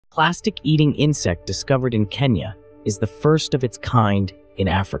plastic-eating insect discovered in Kenya is the first of its kind in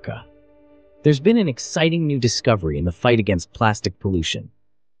Africa. There's been an exciting new discovery in the fight against plastic pollution: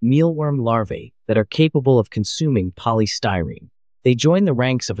 mealworm larvae that are capable of consuming polystyrene. They join the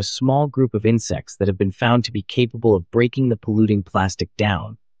ranks of a small group of insects that have been found to be capable of breaking the polluting plastic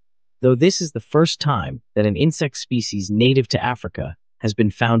down, though this is the first time that an insect species native to Africa has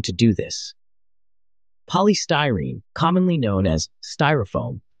been found to do this. Polystyrene, commonly known as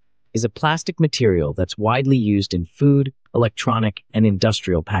Styrofoam, is a plastic material that's widely used in food, electronic, and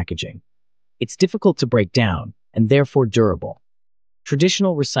industrial packaging. It's difficult to break down and therefore durable.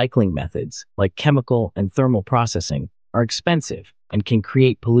 Traditional recycling methods, like chemical and thermal processing, are expensive and can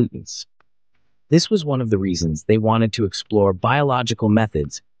create pollutants. This was one of the reasons they wanted to explore biological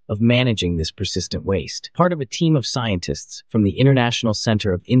methods of managing this persistent waste. Part of a team of scientists from the International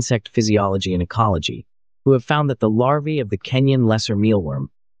Center of Insect Physiology and Ecology, who have found that the larvae of the Kenyan lesser mealworm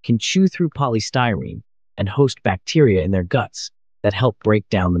can chew through polystyrene and host bacteria in their guts that help break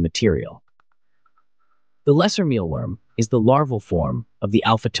down the material. The lesser mealworm is the larval form of the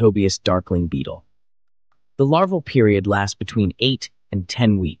Alphatobius darkling beetle. The larval period lasts between 8 and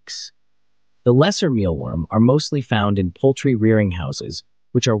 10 weeks. The lesser mealworm are mostly found in poultry rearing houses,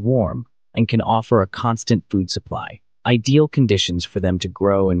 which are warm and can offer a constant food supply, ideal conditions for them to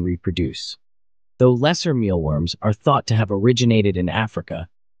grow and reproduce. Though lesser mealworms are thought to have originated in Africa,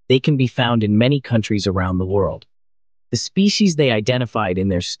 they can be found in many countries around the world. The species they identified in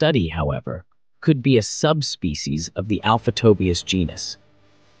their study, however, could be a subspecies of the Alphatobius genus.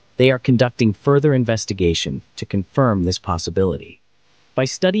 They are conducting further investigation to confirm this possibility. By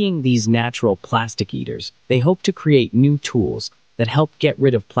studying these natural plastic eaters, they hope to create new tools that help get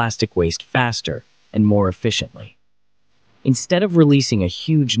rid of plastic waste faster and more efficiently. Instead of releasing a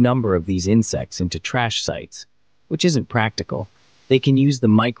huge number of these insects into trash sites, which isn't practical, they can use the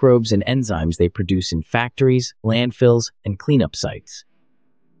microbes and enzymes they produce in factories, landfills, and cleanup sites.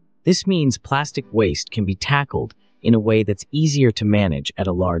 This means plastic waste can be tackled in a way that's easier to manage at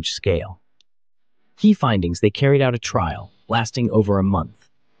a large scale. Key findings: they carried out a trial lasting over a month.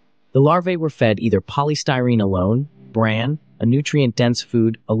 The larvae were fed either polystyrene alone, bran, a nutrient-dense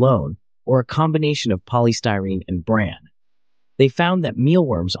food, alone, or a combination of polystyrene and bran. They found that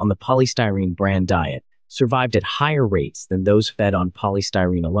mealworms on the polystyrene bran diet survived at higher rates than those fed on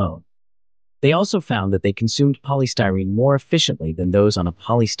polystyrene alone. They also found that they consumed polystyrene more efficiently than those on a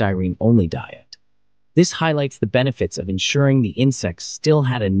polystyrene-only diet. This highlights the benefits of ensuring the insects still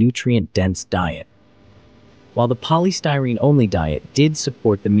had a nutrient-dense diet. While the polystyrene-only diet did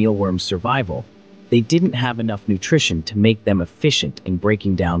support the mealworm's survival, they didn't have enough nutrition to make them efficient in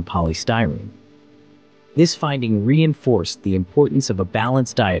breaking down polystyrene. This finding reinforced the importance of a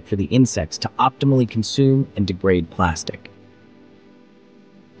balanced diet for the insects to optimally consume and degrade plastic.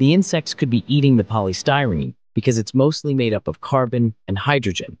 The insects could be eating the polystyrene because it's mostly made up of carbon and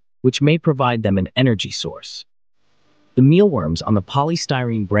hydrogen, which may provide them an energy source. The mealworms on the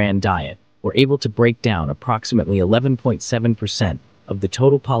polystyrene bran diet were able to break down approximately 11.7% of the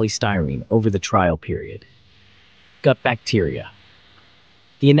total polystyrene over the trial period. Gut bacteria.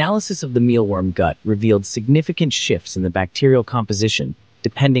 The analysis of the mealworm gut revealed significant shifts in the bacterial composition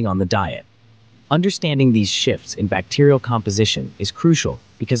depending on the diet. Understanding these shifts in bacterial composition is crucial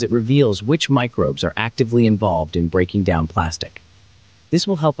because it reveals which microbes are actively involved in breaking down plastic. This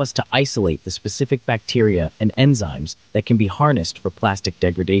will help us to isolate the specific bacteria and enzymes that can be harnessed for plastic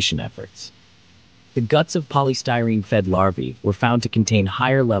degradation efforts. The guts of polystyrene-fed larvae were found to contain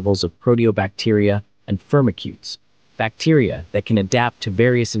higher levels of proteobacteria and firmicutes, bacteria that can adapt to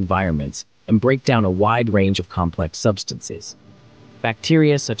various environments and break down a wide range of complex substances.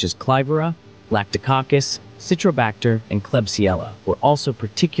 Bacteria such as Clivora, Lactococcus, Citrobacter, and Klebsiella were also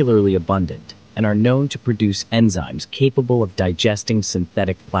particularly abundant and are known to produce enzymes capable of digesting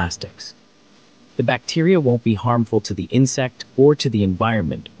synthetic plastics. The bacteria won't be harmful to the insect or to the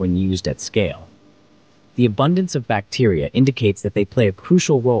environment when used at scale. The abundance of bacteria indicates that they play a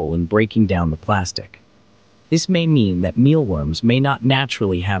crucial role in breaking down the plastic. This may mean that mealworms may not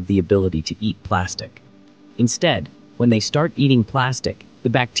naturally have the ability to eat plastic. Instead, when they start eating plastic, the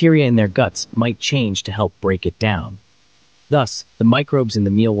bacteria in their guts might change to help break it down. Thus, the microbes in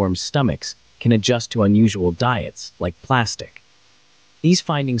the mealworms' stomachs can adjust to unusual diets, like plastic. These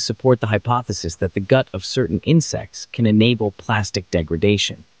findings support the hypothesis that the gut of certain insects can enable plastic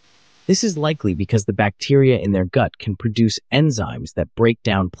degradation. This is likely because the bacteria in their gut can produce enzymes that break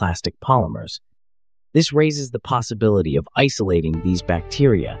down plastic polymers. This raises the possibility of isolating these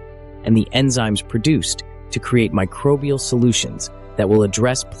bacteria and the enzymes produced to create microbial solutions that will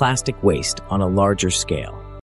address plastic waste on a larger scale.